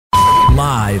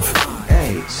Live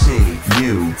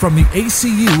ACU. from the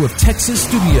ACU of Texas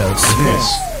Studios.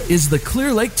 This is the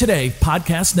Clear Lake Today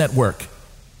Podcast Network.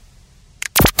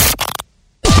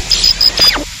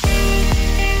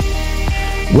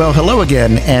 Well, hello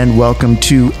again, and welcome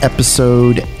to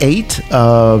episode 8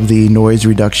 of the Noise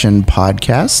Reduction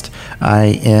Podcast.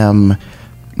 I am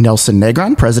Nelson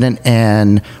Negron, President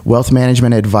and Wealth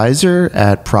Management Advisor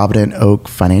at Provident Oak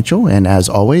Financial. And as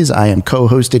always, I am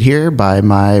co-hosted here by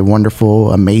my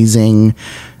wonderful, amazing,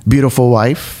 beautiful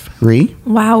wife, Ree.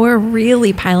 Wow, we're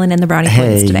really piling in the brownie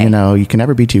points today. Hey, you know, you can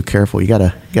never be too careful. You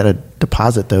gotta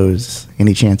deposit those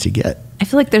any chance you get. I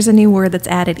feel like there's a new word that's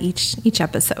added each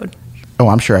episode. Oh,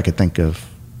 I'm sure I could think of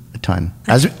a ton.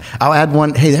 I'll add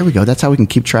one. Hey, there we go. That's how we can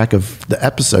keep track of the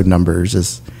episode numbers,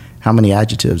 is how many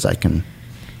adjectives I can.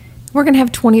 We're going to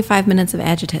have 25 minutes of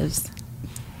adjectives.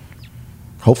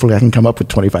 Hopefully I can come up with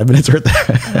 25 minutes worth.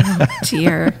 Oh,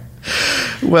 dear.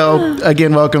 Well,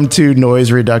 again, welcome to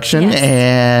Noise Reduction. Yes.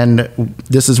 And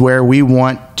this is where we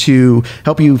want to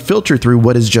help you filter through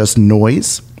what is just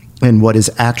noise and what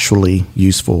is actually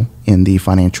useful in the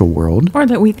financial world. Or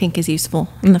that we think is useful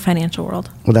in the financial world.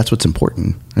 Well, that's what's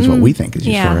important, is what we think is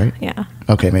useful, right? Yeah.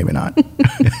 Okay, maybe not.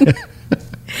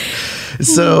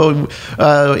 So,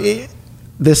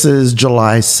 this is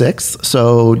July 6th.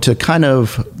 So, to kind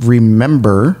of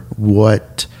remember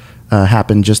what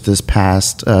happened just this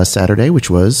past Saturday,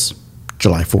 which was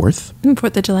July 4th.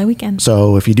 4th of July weekend.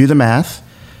 So, if you do the math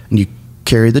and you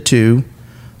carry the 2,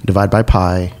 divide by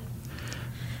pi,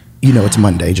 you know it's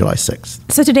Monday, July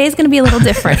 6th. So today's going to be a little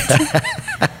different.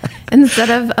 Instead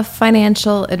of a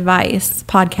financial advice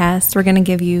podcast, we're going to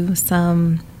give you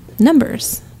some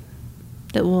numbers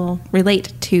that will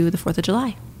relate to the 4th of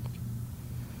July.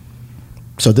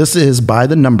 So this is By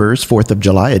the Numbers 4th of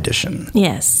July edition.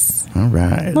 Yes. All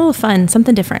right. A little fun,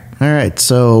 something different. All right.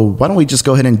 So why don't we just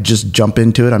go ahead and just jump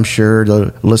into it? I'm sure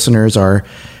the listeners are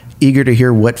eager to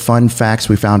hear what fun facts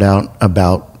we found out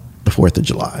about the 4th of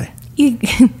July.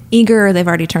 Eager, or they've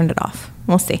already turned it off.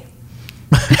 We'll see.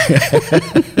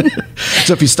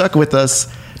 So if you stuck with us,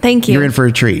 thank you. You're in for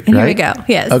a treat, Here right? we go.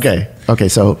 Yes. Okay.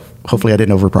 So hopefully I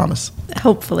didn't overpromise.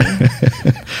 Hopefully.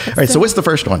 All right. So what's the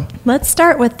first one? Let's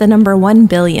start with the number 1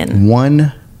 billion.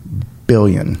 1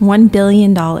 billion. $1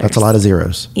 billion. That's a lot of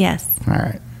zeros. Yes. All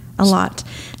right. A lot.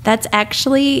 That's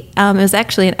actually, it was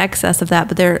actually in excess of that,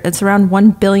 but it's around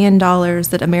 $1 billion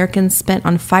that Americans spent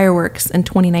on fireworks in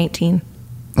 2019.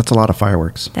 That's a lot of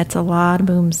fireworks. That's a lot of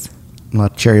booms. A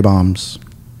lot of cherry bombs.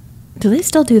 Do they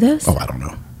still do those? Oh, I don't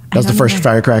know. That was the first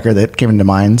firecracker that came into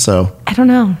mind. So I don't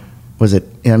know. Was it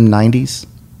M90s?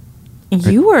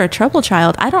 You were a trouble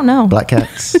child. I don't know. Black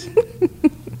Cats?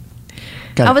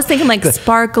 I was thinking like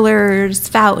sparklers,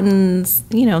 fountains,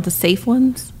 the safe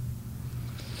ones.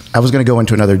 I was going to go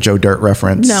into another Joe Dirt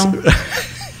reference. No.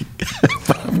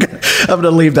 I'm going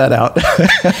to leave that out.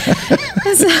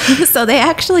 So they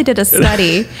actually did a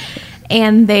study,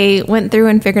 and they went through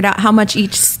and figured out how much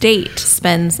each state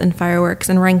spends in fireworks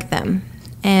and ranked them.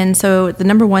 And so the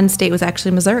number 1 state was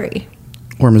actually Missouri.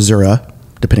 Or Missouri,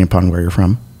 depending upon where you're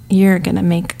from. You're going to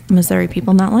make Missouri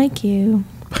people not like you.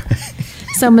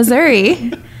 So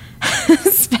Missouri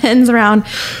spends around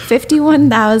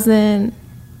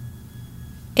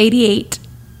 $51,088.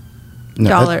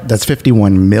 No, that's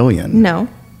 51 million. No.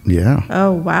 Yeah.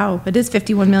 Oh, wow. It is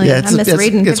 51 million. Yeah, I'm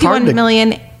misreading. it's hard to-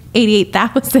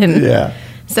 51,088,000. Yeah.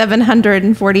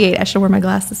 748. I should wear my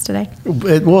glasses today.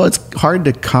 Well, it's hard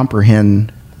to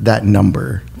comprehend that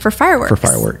number. For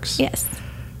fireworks. Yes. Yes.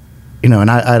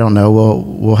 And I don't know.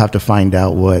 We'll have to find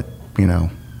out what,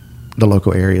 the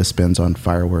local area spends on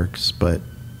fireworks, but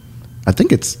I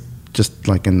think it's just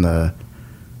like in the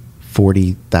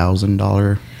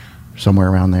 $40,000, somewhere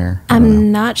around there.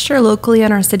 I'm not sure locally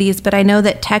in our cities, but I know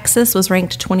that Texas was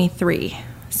ranked 23.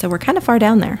 So we're kind of far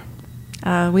down there.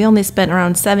 We only spent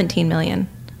around $17 million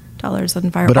on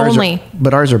fireworks.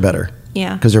 But ours are better.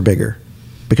 Yeah. Because they're bigger.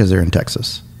 Because they're in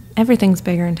Texas. Everything's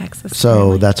bigger in Texas. So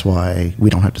apparently. that's why we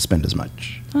don't have to spend as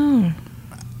much. Oh.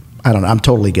 I don't know. I'm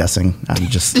totally guessing. I'm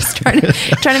just trying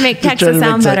to make Texas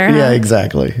sound better. Huh? Yeah,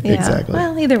 exactly. Yeah. Exactly.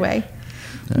 Well, either way.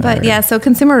 But right. yeah, so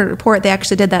Consumer Report, they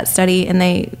actually did that study, and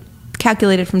they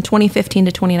calculated from 2015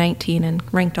 to 2019 and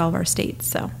ranked all of our states.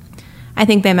 So I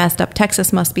think they messed up.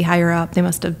 Texas must be higher up. They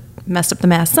must have messed up the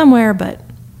math somewhere, but,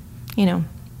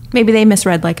 maybe they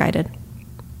misread like I did.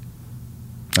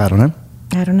 I don't know.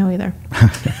 I don't know either.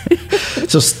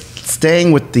 So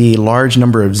staying with the large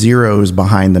number of zeros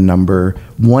behind the number,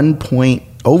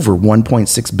 over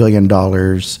 $1.6 billion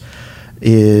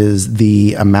is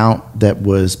the amount that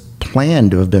was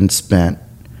planned to have been spent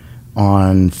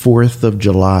on 4th of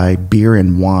July beer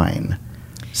and wine.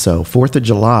 So 4th of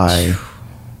July,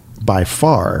 by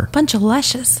far, Bunch of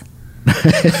luscious.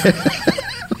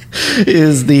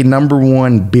 is the number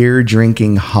one beer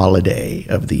drinking holiday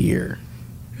of the year.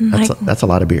 That's a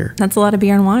lot of beer. That's a lot of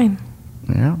beer and wine.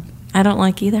 Yeah. I don't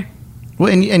like either.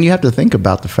 Well, and you have to think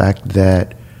about the fact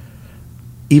that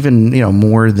even,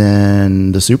 more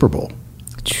than the Super Bowl,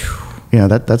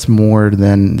 that's more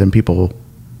than people,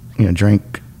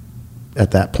 drink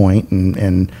at that point.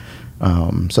 And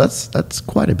so that's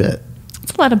quite a bit.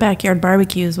 It's a lot of backyard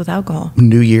barbecues with alcohol.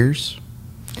 New Year's.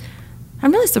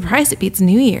 I'm really surprised it beats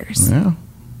New Year's. Yeah.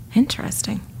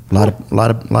 Interesting. A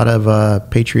lot of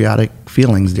patriotic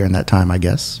feelings during that time, I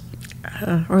guess.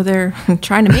 Or they're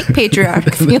trying to make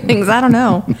patriotic feelings. I don't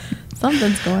know.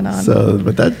 Something's going on. So,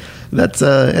 but that's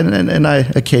and I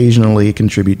occasionally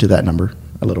contribute to that number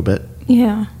a little bit.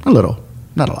 Yeah. A little,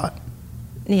 not a lot.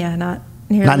 Yeah, not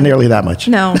nearly. Not nearly that much.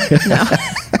 No.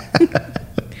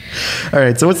 All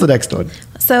right. So what's the next one?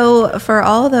 So for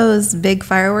all those big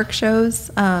fireworks shows,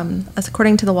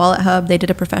 according to the Wallet Hub, they did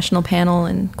a professional panel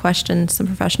and questioned some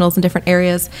professionals in different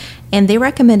areas, and they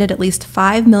recommended at least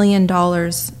 $5 million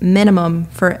minimum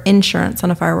for insurance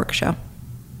on a fireworks show.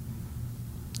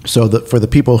 So for the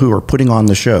people who are putting on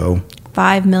the show,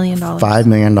 $5 million. $5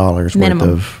 million minimum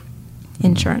worth of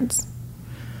insurance.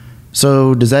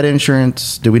 So do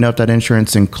we know if that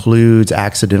insurance includes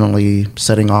accidentally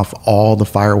setting off all the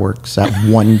fireworks at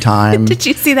one time? Did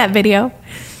you see that video?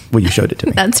 Well, you showed it to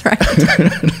me. That's right.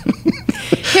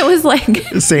 It was like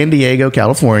San Diego,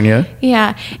 California.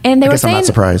 Yeah, and they were saying, I'm not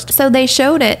surprised. So they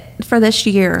showed it for this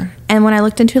year, and when I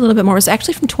looked into it a little bit more, it was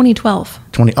actually from 2012.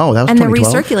 Oh, that was 2012? And they're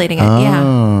recirculating it, yeah.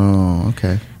 Oh,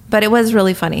 okay. But it was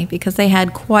really funny because they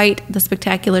had quite the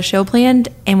spectacular show planned,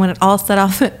 and when it all set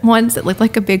off at once, it looked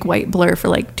like a big white blur for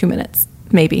like 2 minutes,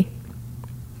 maybe.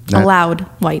 A loud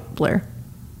white blur.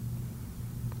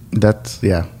 That's,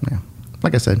 yeah.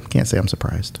 Like I said, can't say I'm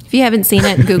surprised. If you haven't seen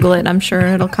it, Google it. I'm sure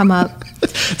it'll come up.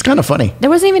 It's kind of funny. There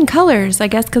wasn't even colors, I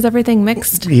guess, because everything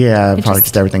mixed. Yeah, probably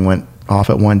just everything went off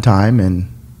at one time, and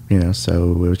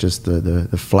so it was just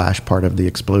the flash part of the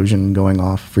explosion going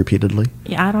off repeatedly.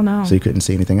 Yeah, I don't know. So you couldn't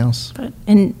see anything else. But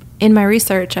in my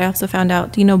research, I also found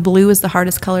out, blue is the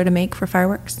hardest color to make for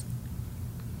fireworks?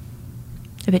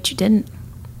 I bet you didn't.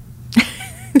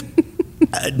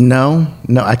 No,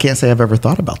 I can't say I've ever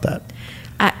thought about that.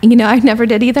 I never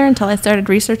did either until I started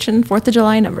researching 4th of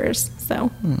July numbers.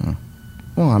 So.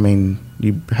 Well, I mean,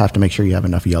 you have to make sure you have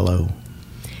enough yellow.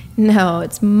 No,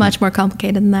 it's much more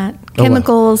complicated than that.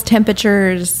 Chemicals,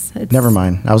 temperatures. Never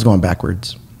mind. I was going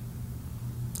backwards.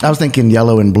 I was thinking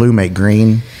yellow and blue make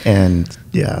green, and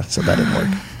yeah, so that didn't work.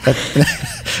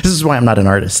 This is why I'm not an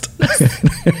artist.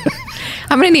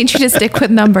 I'm going to need you to stick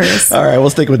with numbers. All right, we'll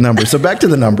stick with numbers. So back to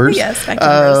the numbers. Yes, back to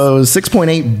numbers.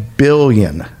 6.8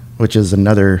 billion, which is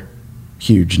another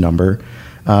huge number.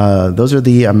 Those are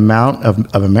the amount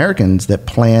of Americans that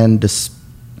plan to...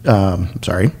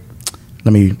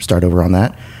 let me start over on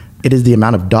that. It is the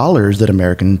amount of dollars that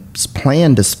Americans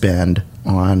plan to spend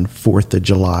on 4th of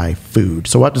July food.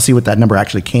 So we'll have to see what that number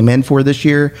actually came in for this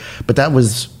year. But that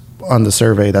was on the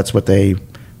survey. That's what they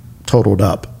totaled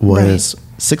up, was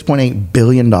 $6.8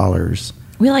 billion.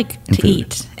 We like to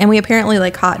eat, and we apparently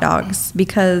like hot dogs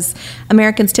because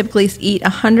Americans typically eat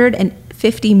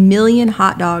 150 million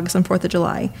hot dogs on 4th of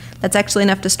July. That's actually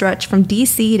enough to stretch from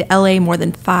D.C. to L.A. more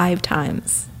than 5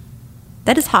 times.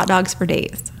 That is hot dogs for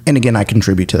days. And again, I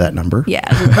contribute to that number.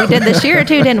 Yeah, we did this year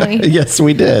too, didn't we? Yes,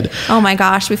 we did. Oh my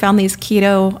gosh, we found these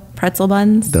keto pretzel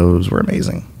buns. Those were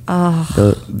amazing. Oh.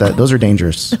 Those are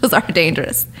dangerous. Those are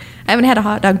dangerous. I haven't had a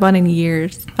hot dog bun in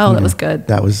years. Oh, that was good.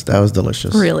 That was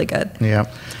delicious. Really good. Yeah.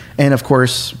 And of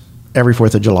course, every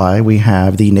 4th of July, we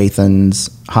have the Nathan's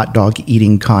Hot Dog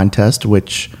Eating Contest,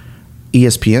 which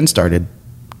ESPN started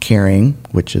carrying,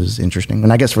 which is interesting.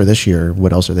 And I guess for this year,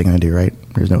 what else are they going to do, right?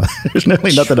 There's really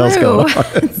nothing else going on.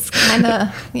 It's kind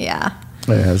of, yeah.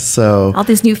 Yeah, so all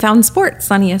these newfound sports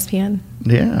on ESPN.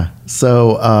 Yeah.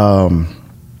 So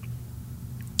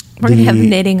we're going to have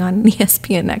knitting on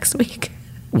ESPN next week.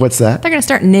 What's that? They're going to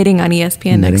start knitting on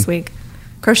ESPN next week.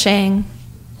 Crocheting.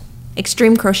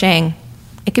 Extreme crocheting.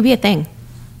 It could be a thing.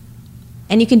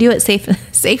 And you can do it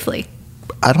safely.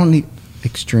 I don't need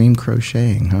extreme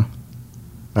crocheting, huh?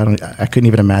 I couldn't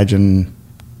even imagine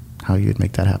how you'd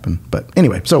make that happen. But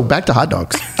anyway, so back to hot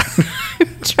dogs.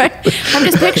 I'm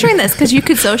just picturing this because you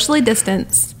could socially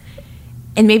distance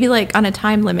and maybe like on a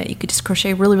time limit, you could just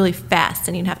crochet really, really fast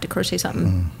and you'd have to crochet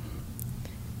something.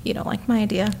 You don't like my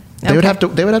idea? They would have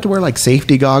to wear like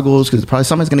safety goggles because probably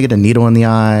someone's going to get a needle in the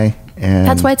eye. And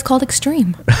that's why it's called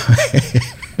extreme.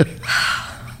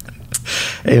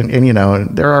 and you know,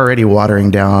 they're already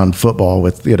watering down football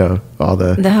with, you know, all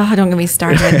the. No, don't get me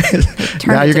started.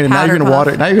 Now you're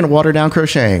gonna water down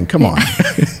crocheting. Come on.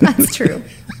 That's true.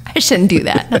 I shouldn't do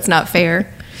that. That's not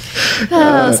fair.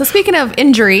 So speaking of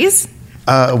injuries.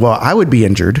 Well, I would be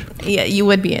injured. Yeah, you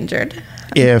would be injured.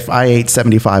 If I ate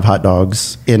 75 hot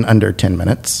dogs in under 10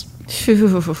 minutes.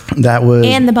 That was.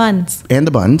 And the buns. And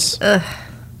the buns. Ugh.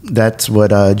 That's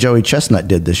what Joey Chestnut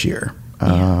did this year,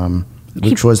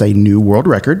 which was a new world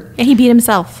record. And he beat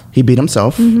himself. He beat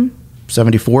himself.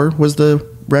 74 was the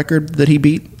record that he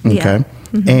beat. Okay.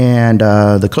 Yeah. And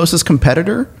the closest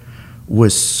competitor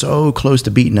was so close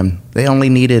to beating him. They only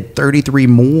needed 33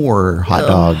 more hot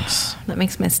dogs That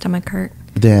makes my stomach hurt.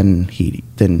 than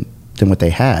what they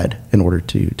had in order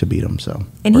to beat him. So,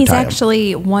 And or he's tie him.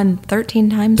 actually won 13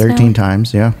 times 13 now.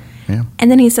 times, yeah.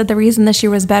 And then he said the reason this year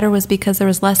was better was because there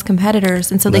was less competitors,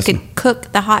 and so they could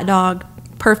cook the hot dog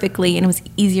perfectly, and it was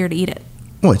easier to eat it.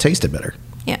 Well, it tasted better.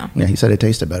 Yeah. Yeah, he said it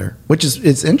tasted better, which is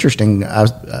it's interesting. I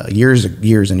was years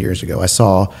and years ago, I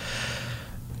saw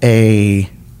I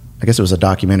guess it was a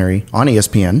documentary on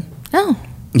ESPN. Oh.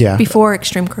 Yeah. Before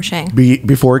Extreme Crocheting.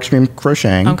 Before Extreme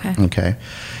Crocheting. Okay.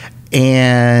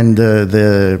 And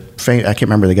I can't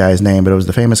remember the guy's name, but it was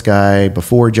the famous guy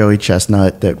before Joey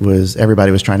Chestnut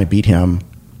everybody was trying to beat him.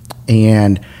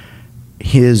 And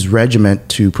his regiment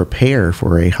to prepare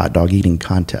for a hot dog eating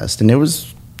contest. And it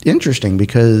was interesting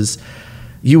because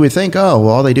you would think, oh, well,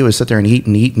 all they do is sit there and eat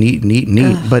and eat and eat and eat and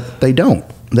eat. But they don't.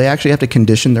 They actually have to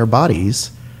condition their bodies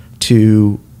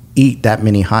to eat that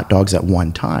many hot dogs at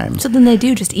one time. So then they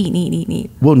do just eat and eat and eat and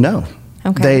eat. Well, no.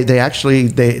 Okay. They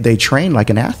actually train like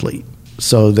an athlete.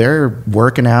 So they're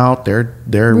working out, they're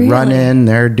Really? running,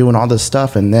 they're doing all this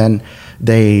stuff, and then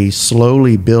they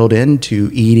slowly build into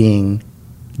eating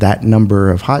that number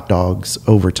of hot dogs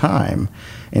over time.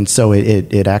 And so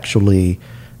it actually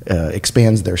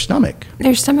expands their stomach.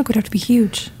 Their stomach would have to be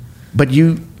huge. But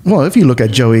if you look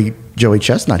at Joey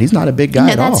Chestnut, he's not a big guy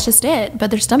No, at all. that's just it.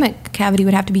 But their stomach cavity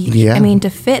would have to be, Yeah. I mean, to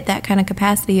fit that kind of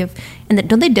capacity of, and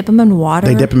don't they dip them in water?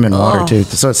 They dip him in water Oh. too,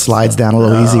 so it slides down a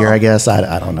little easier, I guess.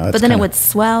 I don't know. It's But then it kinda- would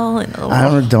swell.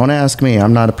 And, Don't ask me.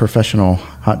 I'm not a professional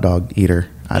hot dog eater.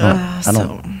 I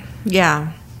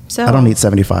don't eat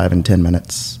 75 in 10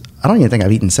 minutes. I don't even think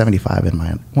I've eaten 75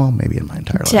 maybe in my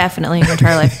entire life. Definitely in your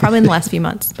entire life. Probably in the last few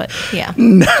months, but yeah.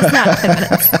 It's not 10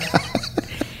 minutes.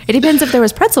 It depends if there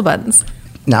was pretzel buns.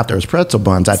 Now, if there was pretzel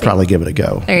buns, I'd probably give it a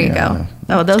go. There you go.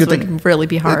 Oh, those would really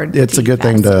be hard. It's to a good eat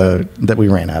thing fast. that we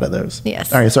ran out of those.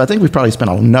 Yes. All right, so I think we've probably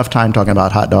spent enough time talking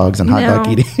about hot dogs and hot dog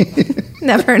No. eating.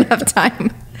 Never enough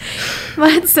time.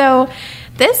 But so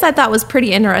this I thought was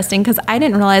pretty interesting because I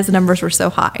didn't realize the numbers were so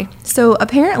high. So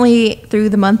apparently through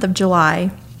the month of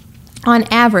July, on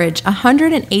average,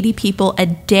 180 people a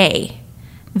day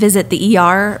visit the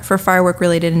ER for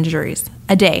firework-related injuries.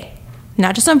 A day.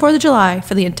 Not just on 4th of July,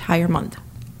 for the entire month.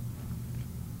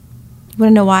 You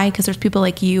want to know why? Because there's people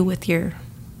like you with your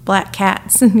black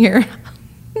cats and your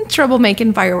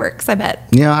trouble-making fireworks, I bet.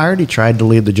 Yeah, I already tried to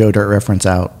leave the Joe Dirt reference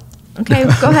out. Okay,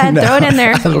 go ahead, throw it in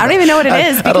there. I don't even know what it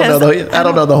is. I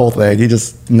don't know the whole thing. He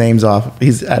just names off.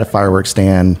 He's at a fireworks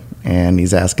stand and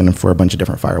he's asking for a bunch of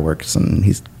different fireworks, and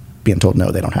he's being told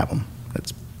no, they don't have them.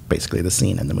 That's basically the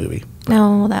scene in the movie.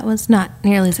 No, that was not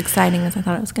nearly as exciting as I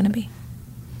thought it was going to be.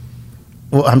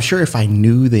 Well, I'm sure if I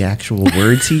knew the actual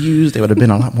words he used, it would have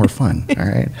been a lot more fun. All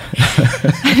right.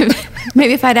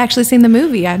 Maybe if I'd actually seen the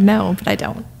movie, I'd know, but I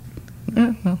don't.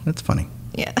 Yeah, well, that's funny.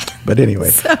 Yeah. But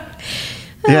anyway. So,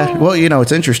 Yeah. Well,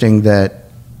 it's interesting that,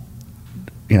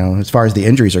 as far as the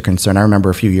injuries are concerned, I remember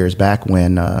a few years back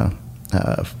when a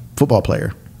football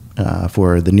player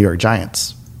for the New York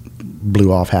Giants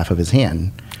blew off half of his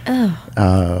hand in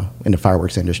a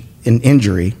fireworks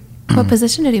injury. what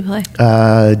position did he play?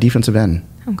 Defensive end.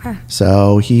 Okay.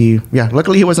 So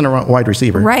luckily he wasn't a wide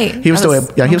receiver. Right. He was he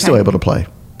was still okay. able to play.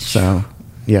 So,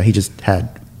 yeah, he just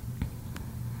had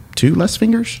 2 less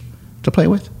fingers to play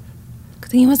with.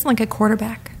 Because he wasn't like a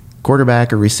quarterback.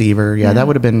 Quarterback or receiver. Yeah, that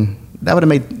would have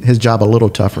made his job a little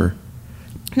tougher.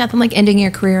 Nothing like ending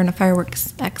your career in a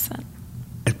fireworks accident.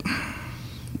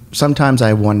 Sometimes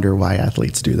I wonder why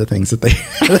athletes do the things that they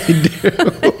do.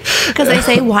 Because they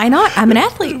say, why not? I'm an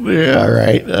athlete. Yeah,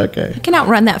 right. Okay. I can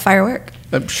outrun that firework.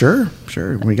 Sure.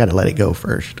 We got to let it go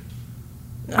first.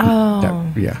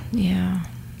 Oh. Yeah. Yeah.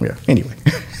 Yeah. Anyway.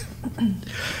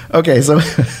 Okay, so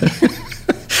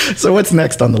what's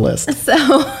next on the list? So,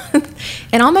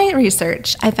 in all my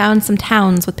research, I found some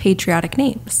towns with patriotic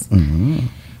names. Mm-hmm.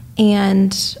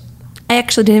 And I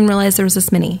actually didn't realize there was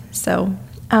this many. So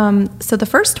the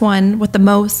first one with the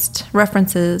most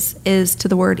references is to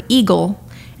the word eagle,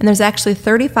 And there's actually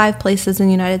 35 places in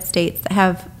the United States that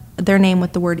have their name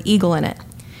with the word Eagle in it.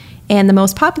 And the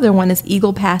most popular one is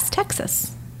Eagle Pass,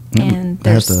 Texas. And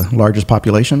There's the largest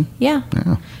population? Yeah.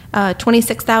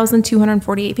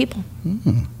 26,248 people.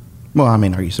 Well, I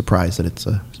mean, are you surprised that it's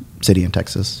a city in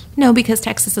Texas? No, because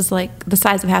Texas is like the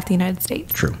size of half the United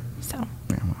States. True. So.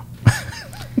 Yeah, well.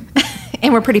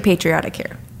 And we're pretty patriotic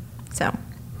here.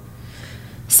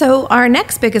 So our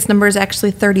next biggest number is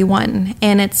actually 31,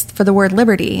 and it's for the word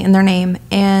liberty in their name.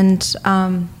 And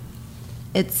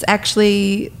it's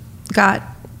actually got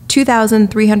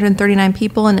 2,339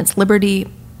 people, and it's Liberty,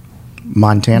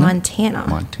 Montana? Montana.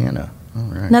 Montana. All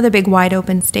right. Another big, wide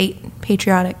open state,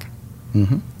 patriotic.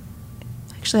 Mm-hmm.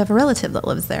 I actually have a relative that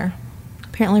lives there.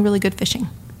 Apparently really good fishing.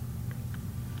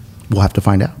 We'll have to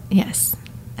find out. Yes.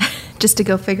 Just to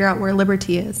go figure out where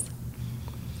Liberty is.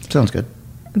 Sounds good.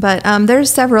 But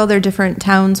there's several other different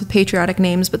towns with patriotic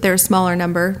names, but they're a smaller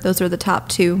number. Those are the top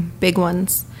two big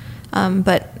ones.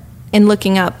 But in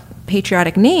looking up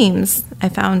patriotic names, I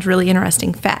found really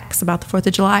interesting facts about the 4th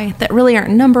of July that really aren't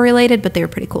number related, but they were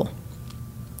pretty cool.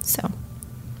 So.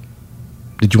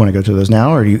 Did you want to go through those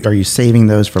now, or are you saving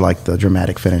those for like the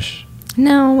dramatic finish?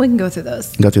 No, we can go through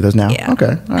those. Go through those now? Yeah.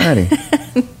 Okay. Alrighty.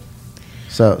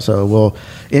 So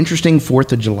interesting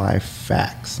 4th of July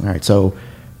facts. All right. So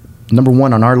number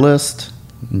 1 on our list,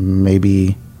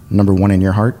 maybe number 1 in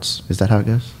your hearts. Is that how it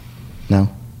goes? No?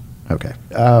 Okay.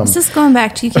 It's just going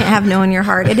back to you can't have no in your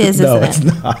heart. It is, no, isn't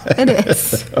it? it's not. It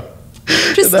is.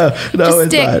 Just it's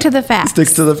stick not. to the facts.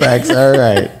 Sticks to the facts. All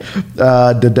right.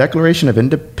 The Declaration of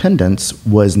Independence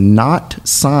was not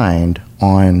signed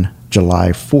on July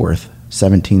 4th,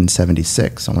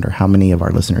 1776. I wonder how many of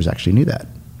our listeners actually knew that.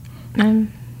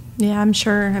 Yeah, I'm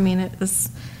sure. I mean, it was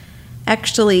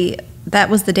actually, that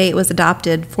was the day it was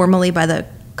adopted formally by the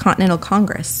Continental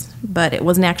Congress, but it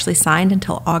wasn't actually signed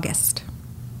until August.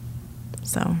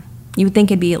 So you would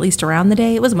think it'd be at least around the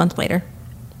day. It was a month later.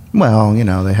 Well,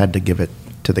 they had to give it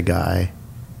to the guy,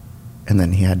 and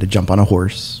then he had to jump on a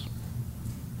horse,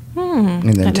 and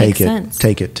then that take makes sense.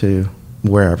 take it to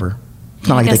wherever. It's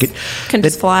not I like guess couldn't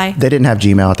just fly. They didn't have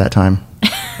Gmail at that time.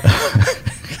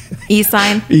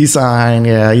 E-sign. E-sign,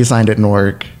 yeah, E-sign didn't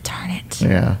work. Darn it.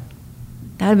 Yeah.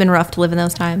 That would have been rough to live in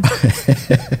those times.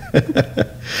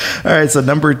 All right, so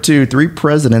number 2, 3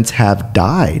 presidents have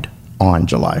died on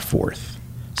July 4th.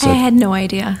 So, I had no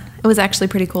idea. It was actually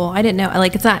pretty cool. I didn't know.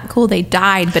 Like, it's not cool they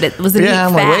died, but it was a neat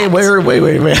I'm fact. like,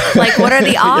 wait. Like, what are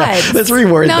the odds? Yeah, let's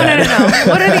reword that.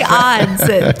 No. What are the odds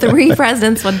that 3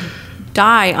 presidents would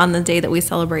die on the day that we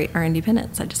celebrate our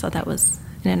independence? I just thought that was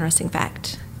an interesting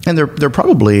fact. And they're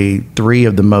probably 3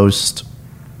 of the most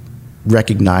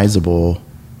recognizable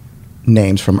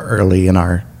names from early in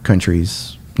our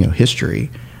country's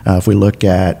history. If we look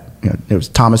at it was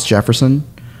Thomas Jefferson,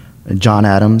 John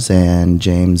Adams, and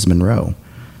James Monroe.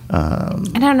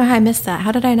 And I don't know how I missed that.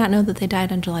 How did I not know that they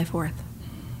died on July 4th?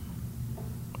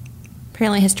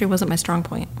 Apparently history wasn't my strong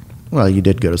point. Well, you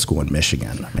did go to school in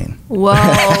Michigan. I mean, Whoa.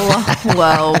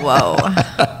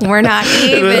 We're not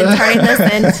even turning this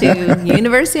into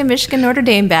University of Michigan Notre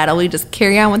Dame battle. We just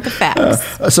carry on with the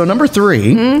facts. So number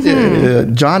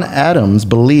 3, John Adams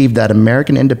believed that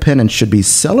American independence should be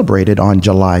celebrated on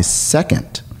July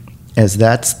 2nd, as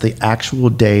that's the actual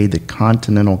day the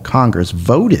Continental Congress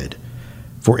voted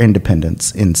for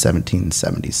independence in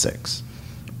 1776.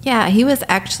 Yeah, he was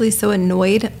actually so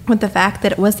annoyed with the fact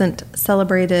that it wasn't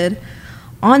celebrated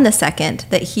on the 2nd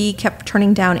that he kept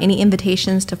turning down any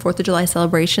invitations to 4th of July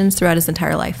celebrations throughout his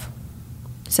entire life.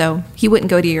 So he wouldn't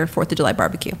go to your 4th of July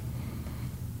barbecue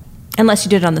unless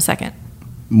you did it on the 2nd.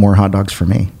 More hot dogs for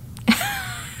me.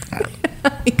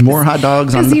 More hot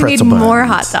dogs on the you pretzel need buns. more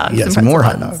hot dogs Yes, and more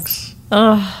pretzel hot buns. dogs.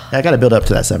 Ugh. I got to build up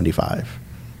to that 75.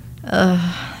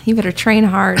 You better train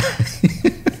hard.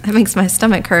 That makes my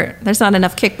stomach hurt. There's not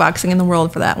enough kickboxing in the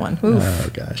world for that one. Oof. Oh,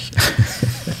 gosh.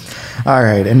 All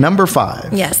right, and number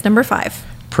 5. Yes, number 5.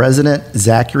 President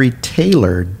Zachary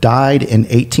Taylor died in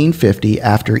 1850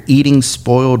 after eating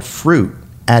spoiled fruit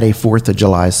at a 4th of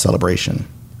July celebration.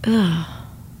 So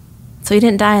he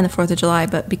didn't die on the 4th of July,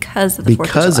 but because of the 4th of July.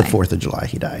 Because of 4th of July,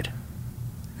 he died.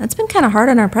 That's been kind of hard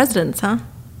on our presidents, huh?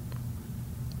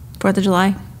 4th of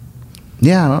July.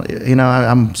 Yeah,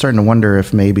 I'm starting to wonder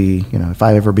if maybe, if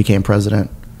I ever became president,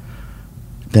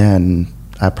 then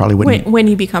I probably wouldn't. When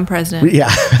you become president. Yeah.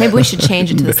 Maybe we should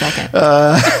change it to the 2nd.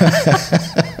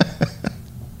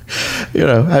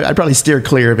 I'd probably steer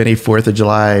clear of any 4th of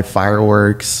July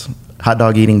fireworks, hot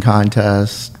dog eating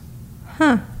contest.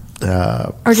 Huh.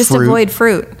 Or just fruit. avoid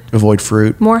fruit. Avoid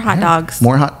fruit. More hot dogs.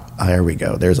 There we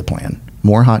go. There's a plan.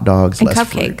 More hot dogs, And less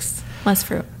cupcakes. fruit. Less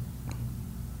fruit.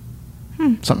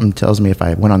 Something tells me if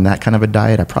I went on that kind of a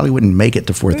diet, I probably wouldn't make it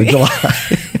to 4th of July.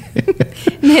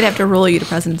 They'd have to roll you to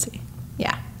presidency.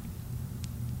 Yeah.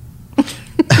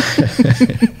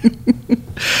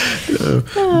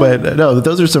 But no,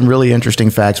 those are some really interesting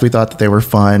facts. We thought that they were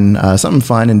fun, something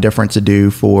fun and different to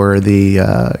do for the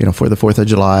for the 4th of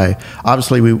July.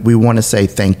 Obviously, we want to say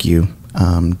thank you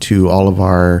to all of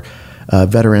our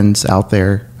veterans out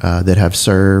there that have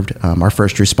served, our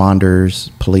first responders,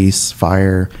 police,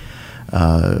 fire,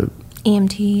 EMTs,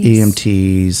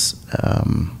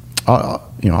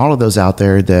 all of those out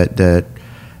there that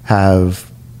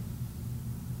have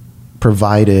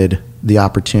provided the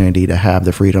opportunity to have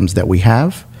the freedoms that we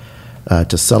have,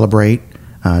 to celebrate,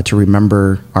 to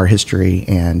remember our history,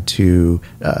 and to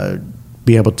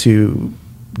be able to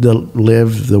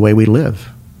live the way we live.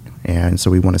 And so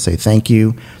we want to say thank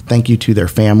you. Thank you to their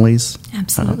families.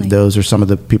 Absolutely. Those are some of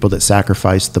the people that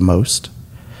sacrificed the most.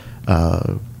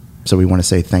 So we want to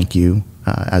say thank you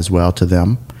as well to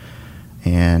them.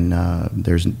 And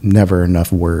there's never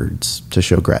enough words to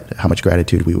show how much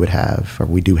gratitude we would have, or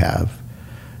we do have,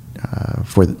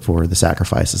 for the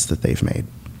sacrifices that they've made.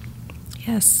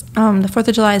 Yes. The 4th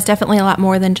of July is definitely a lot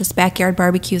more than just backyard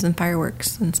barbecues and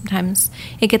fireworks. And sometimes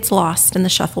it gets lost in the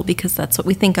shuffle because that's what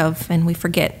we think of, and we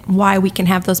forget why we can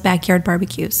have those backyard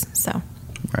barbecues. So.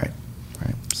 Right.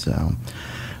 So,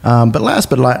 but last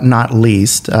but not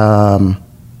least,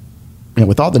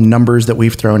 with all the numbers that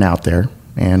we've thrown out there,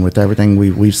 and with everything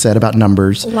we've said about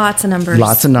numbers. Lots of numbers.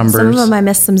 Some of them I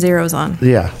missed some zeros on.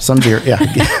 Yeah, some zero. Yeah.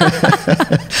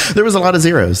 There was a lot of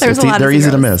zeros. They're easy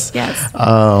to miss. Yes.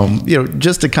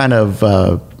 Just to kind of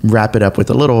wrap it up with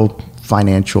a little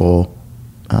financial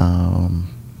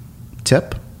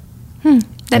tip.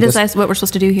 That is what we're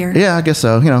supposed to do here. Yeah, I guess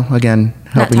so. Again,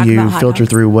 helping you filter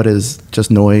through what is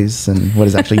just noise and what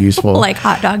is actually useful. Like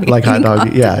hot dog. Like hot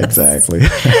dog. Yeah, exactly.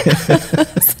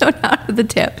 So now to the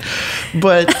tip.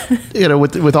 But,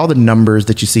 with all the numbers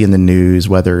that you see in the news,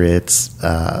 whether it's,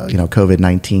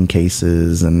 COVID-19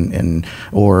 cases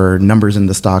or numbers in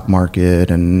the stock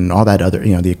market and all that other,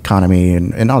 the economy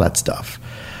and all that stuff.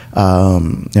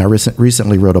 I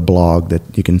recently wrote a blog that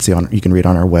you can read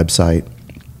on our website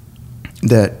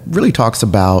that really talks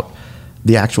about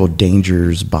the actual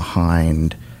dangers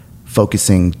behind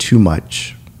focusing too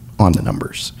much on the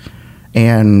numbers.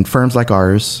 And firms like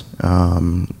ours,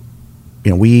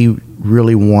 we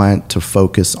really want to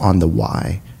focus on the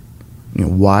why.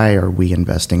 Why are we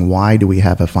investing? Why do we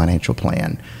have a financial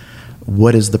plan?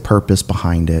 What is the purpose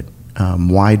behind it?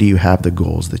 Why do you have the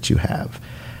goals that you have?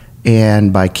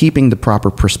 And by keeping the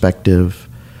proper perspective,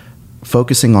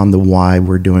 focusing on the why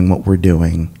we're doing what we're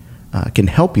doing, can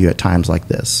help you at times like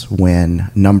this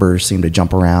when numbers seem to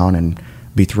jump around and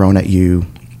be thrown at you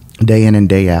day in and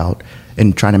day out,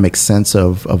 and trying to make sense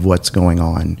of what's going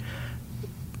on.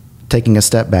 Taking a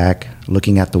step back,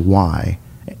 looking at the why,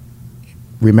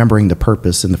 remembering the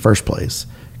purpose in the first place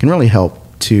can really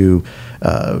help to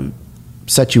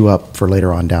set you up for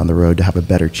later on down the road to have a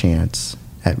better chance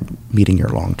at meeting your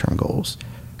long-term goals.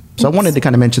 So I wanted to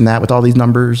kind of mention that with all these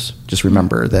numbers, just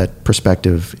remember that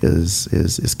perspective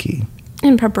is key.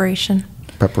 And preparation.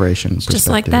 Just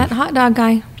like that hot dog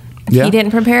guy. If Yeah. he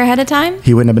didn't prepare ahead of time,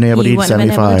 He wouldn't have been able to he eat wouldn't have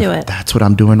been 75. able to do it. That's what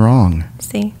I'm doing wrong.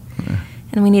 See?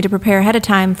 And we need to prepare ahead of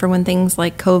time for when things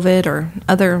like COVID or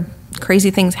other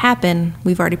crazy things happen.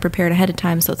 We've already prepared ahead of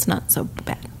time, so it's not so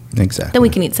bad. Exactly. Then we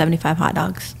can eat 75 hot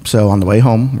dogs. So on the way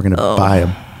home, we're going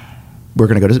to We're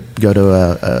going to go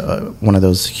to one of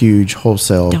those huge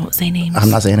wholesale. Don't say names. I'm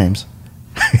not saying names.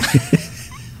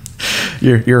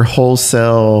 your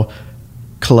wholesale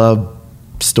club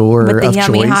store With the of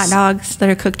yummy choice. hot dogs that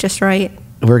are cooked just right.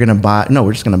 We're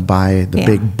just going to buy the Yeah.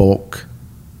 big bulk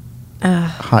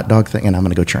hot dog thing, and I'm going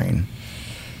to go train.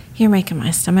 You're making my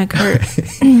stomach hurt.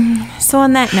 So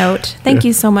on that note, thank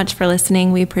you so much for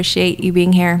listening. We appreciate you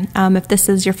being here. If this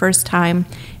is your first time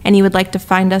and you would like to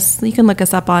find us, you can look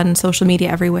us up on social media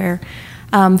everywhere.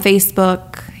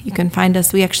 Facebook, you can find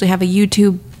us. We actually have a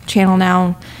YouTube channel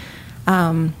now.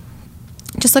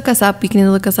 Just look us up. You can either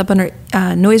look us up under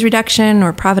Noise Reduction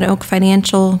or Provident Oak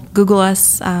Financial. Google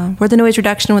us. We're the Noise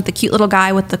Reduction with the cute little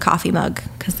guy with the coffee mug,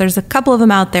 because there's a couple of them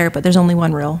out there, but there's only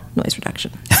one real Noise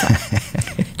Reduction. So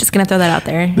just going to throw that out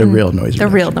there. The real Noise The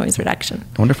Reduction. real Noise Reduction.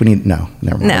 I wonder if we need. No,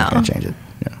 never mind. No. We can't change it.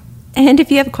 Yeah. And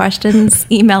if you have questions,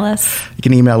 email us. You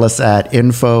can email us at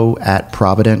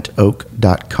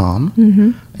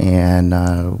info@providentoak.com, and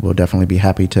we'll definitely be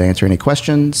happy to answer any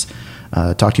questions,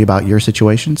 talk to you about your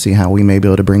situation, see how we may be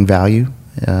able to bring value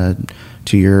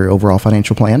to your overall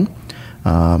financial plan.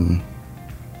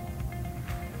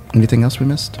 Anything else we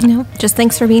missed? No, just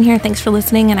thanks for being here. Thanks for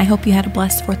listening, and I hope you had a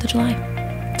blessed 4th of July.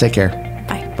 Take care.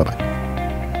 Bye-bye.